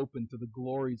slowly opened to the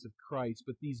glories of Christ.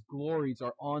 But these glories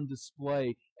are on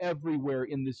display everywhere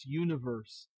in this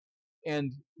universe.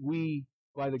 And we,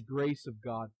 by the grace of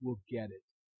God, will get it.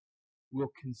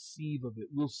 We'll conceive of it.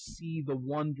 We'll see the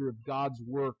wonder of God's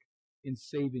work in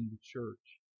saving the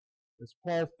church. As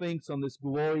Paul thinks on this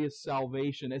glorious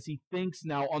salvation, as he thinks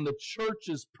now on the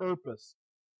church's purpose,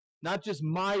 not just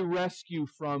my rescue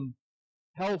from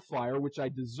hellfire, which I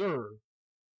deserve,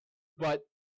 but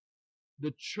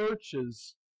the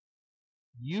church's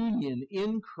union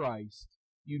in Christ,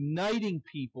 uniting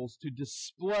peoples to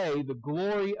display the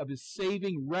glory of His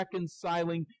saving,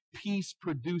 reconciling,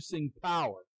 peace-producing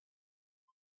power.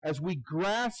 As we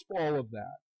grasp all of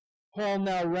that, Paul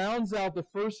now rounds out the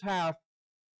first half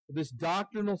of this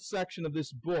doctrinal section of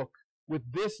this book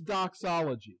with this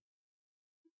doxology.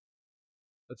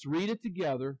 Let's read it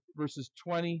together, verses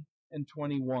 20 and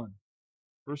 21.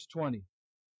 Verse 20.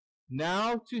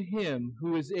 Now to Him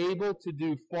who is able to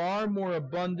do far more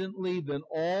abundantly than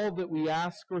all that we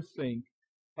ask or think,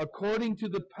 according to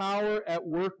the power at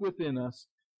work within us,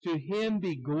 to Him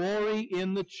be glory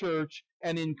in the church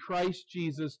and in Christ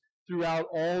Jesus throughout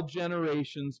all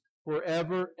generations,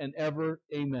 forever and ever.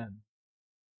 Amen.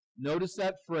 Notice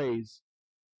that phrase.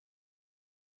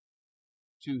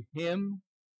 To Him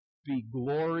be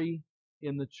glory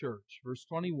in the church. Verse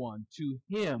 21. To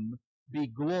Him be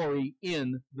glory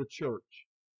in the church.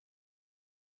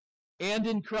 And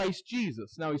in Christ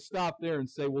Jesus. Now we stop there and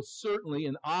say, well, certainly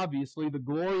and obviously the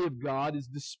glory of God is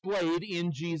displayed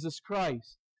in Jesus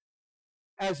Christ.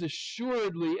 As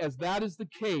assuredly as that is the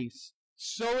case,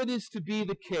 so it is to be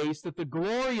the case that the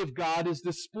glory of God is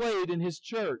displayed in His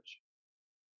church.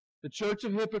 The church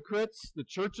of hypocrites, the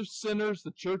church of sinners,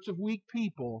 the church of weak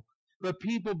people, but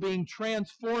people being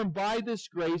transformed by this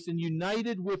grace and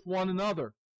united with one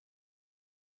another.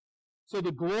 So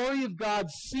the glory of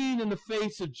God seen in the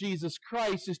face of Jesus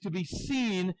Christ is to be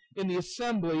seen in the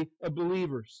assembly of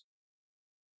believers.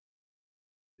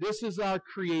 This is our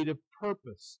creative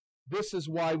purpose. This is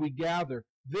why we gather.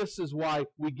 This is why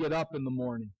we get up in the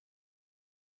morning.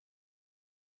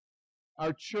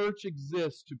 Our church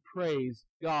exists to praise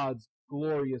God's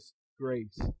glorious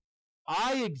grace.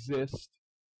 I exist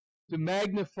to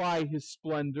magnify His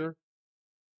splendor,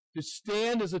 to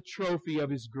stand as a trophy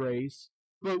of His grace,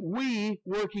 but we,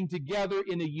 working together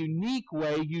in a unique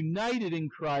way, united in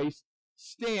Christ,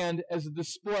 stand as a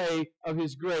display of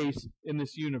His grace in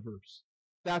this universe.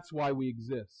 That's why we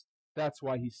exist. That's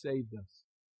why He saved us.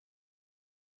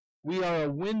 We are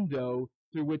a window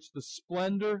through which the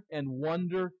splendor and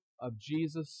wonder of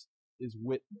Jesus is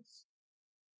witnessed.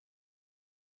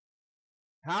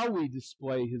 How we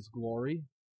display His glory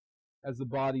as the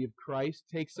body of Christ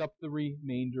takes up the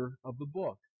remainder of the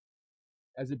book.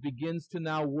 As it begins to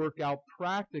now work out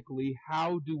practically,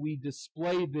 how do we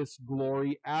display this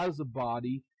glory as a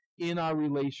body in our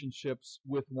relationships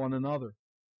with one another?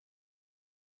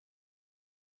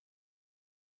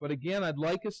 But again, I'd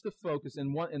like us to focus,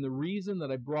 and the reason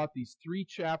that I brought these 3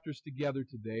 chapters together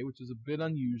today, which is a bit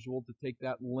unusual to take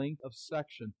that length of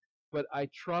section, but I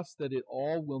trust that it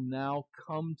all will now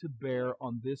come to bear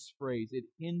on this phrase. It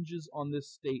hinges on this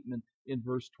statement in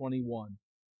verse 21.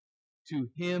 To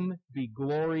Him be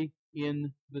glory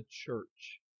in the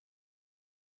church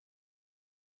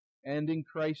and in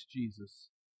Christ Jesus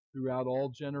throughout all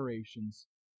generations,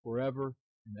 forever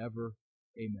and ever.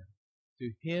 Amen.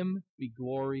 To Him be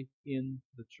glory in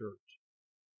the church.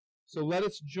 So let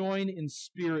us join in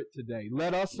spirit today.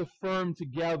 Let us affirm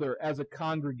together as a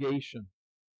congregation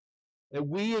That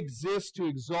we exist to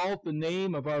exalt the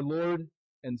name of our Lord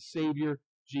and Savior,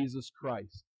 Jesus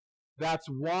Christ. That's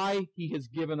why He has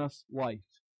given us life.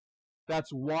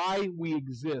 That's why we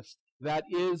exist. That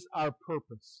is our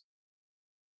purpose.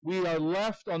 We are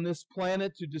left on this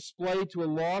planet to display to a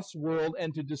lost world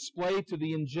and to display to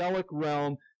the angelic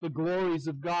realm the glories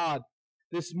of God.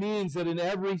 This means that in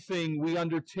everything we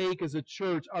undertake as a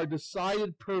church, our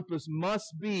decided purpose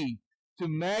must be to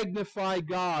magnify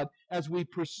God as we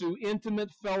pursue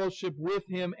intimate fellowship with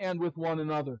Him and with one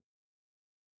another.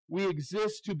 We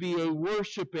exist to be a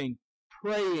worshiping,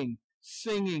 praying,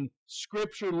 singing,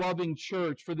 Scripture-loving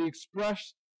church for the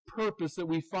express purpose that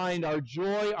we find our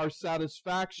joy, our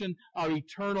satisfaction, our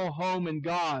eternal home in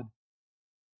God.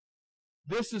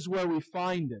 This is where we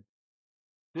find it.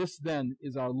 This then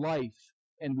is our life,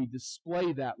 and we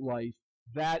display that life.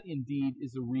 That indeed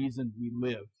is the reason we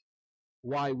live,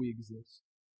 why we exist.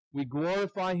 We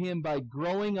glorify Him by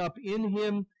growing up in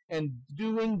Him and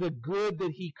doing the good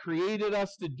that He created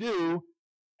us to do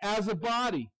as a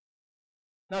body.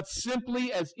 Not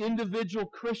simply as individual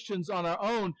Christians on our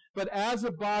own, but as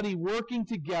a body working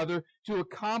together to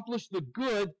accomplish the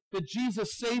good that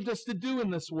Jesus saved us to do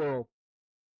in this world.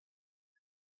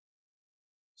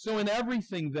 So in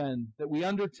everything then that we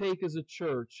undertake as a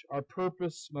church, our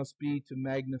purpose must be to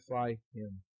magnify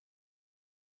Him,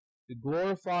 to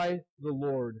glorify the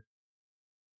Lord,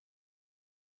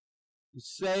 to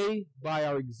say by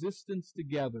our existence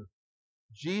together,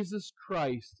 Jesus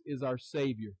Christ is our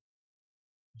Savior.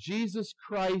 Jesus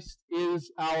Christ is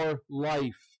our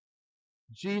life.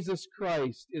 Jesus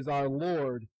Christ is our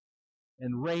Lord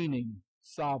and reigning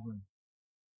sovereign.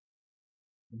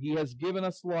 And He has given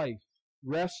us life,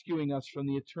 rescuing us from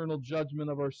the eternal judgment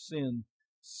of our sin,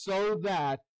 so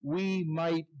that we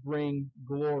might bring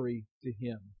glory to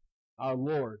Him, our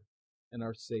Lord and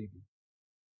our Savior.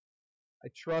 I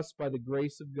trust by the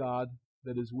grace of God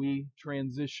that as we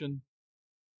transition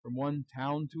from one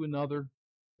town to another,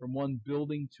 from one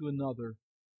building to another,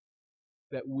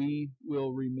 that we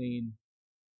will remain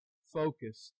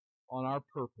focused on our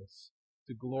purpose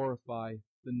to glorify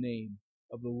the name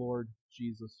of the Lord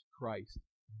Jesus Christ.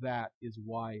 That is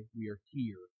why we are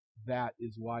here. That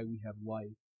is why we have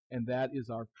life. And that is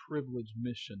our privileged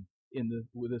mission in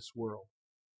this world,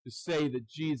 to say that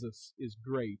Jesus is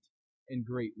great and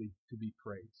greatly to be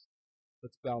praised.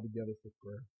 Let's bow together for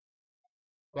prayer.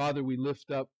 Father, we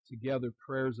lift up together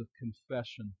prayers of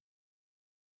confession.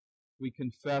 We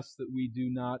confess that we do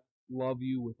not love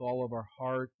You with all of our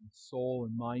heart and soul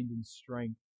and mind and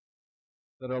strength,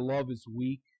 that our love is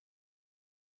weak,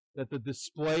 that the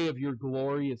display of Your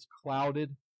glory is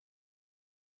clouded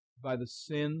by the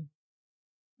sin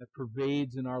that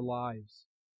pervades in our lives.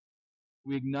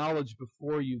 We acknowledge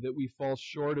before You that we fall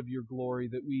short of Your glory,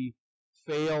 that we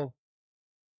fail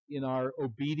in our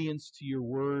obedience to Your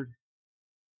word,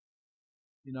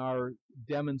 in our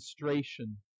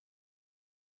demonstration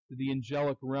to the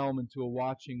angelic realm and to a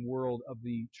watching world of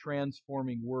the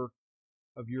transforming work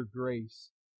of Your grace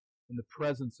in the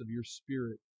presence of Your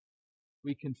Spirit.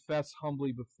 We confess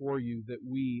humbly before You that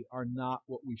we are not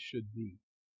what we should be.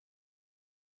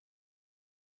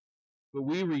 But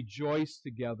we rejoice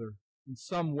together. In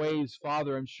some ways,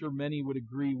 Father, I'm sure many would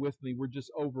agree with me, we're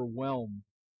just overwhelmed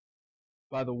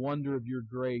by the wonder of Your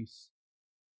grace,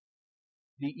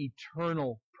 the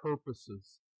eternal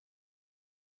purposes,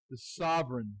 the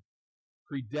sovereign,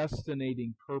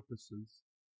 predestinating purposes,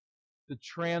 the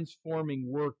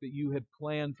transforming work that You had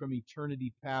planned from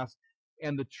eternity past,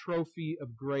 and the trophy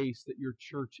of grace that Your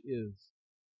church is.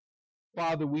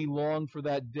 Father, we long for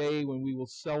that day when we will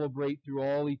celebrate through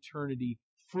all eternity,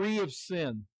 free of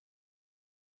sin,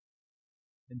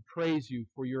 and praise You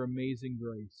for Your amazing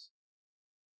grace.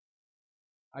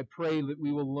 I pray that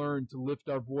we will learn to lift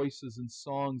our voices in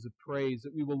songs of praise,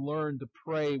 that we will learn to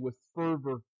pray with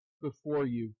fervor before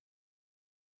You.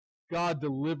 God,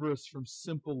 deliver us from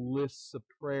simple lists of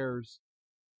prayers,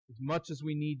 as much as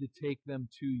we need to take them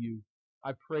to You.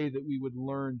 I pray that we would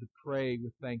learn to pray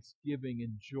with thanksgiving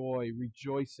and joy,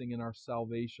 rejoicing in our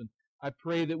salvation. I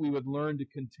pray that we would learn to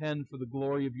contend for the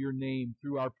glory of Your name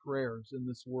through our prayers in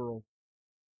this world,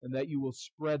 and that You will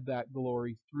spread that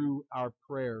glory through our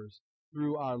prayers,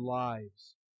 through our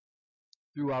lives,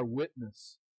 through our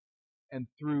witness, and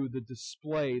through the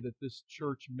display that this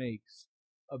church makes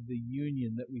of the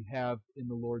union that we have in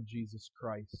the Lord Jesus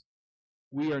Christ.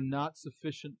 We are not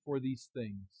sufficient for these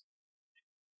things,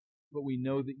 but we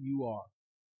know that You are.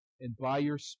 And by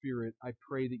Your Spirit, I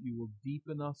pray that You will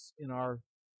deepen us in our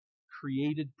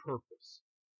created purpose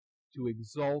to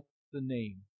exalt the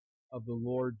name of the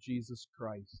Lord Jesus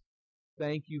Christ.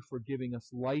 Thank You for giving us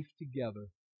life together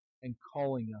and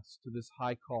calling us to this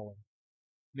high calling.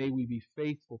 May we be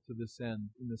faithful to this end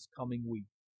in this coming week.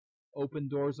 Open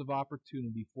doors of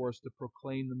opportunity for us to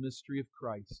proclaim the mystery of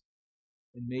Christ,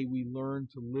 and may we learn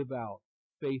to live out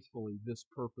faithfully this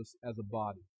purpose as a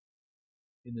body.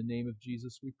 In the name of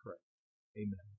Jesus we pray. Amen.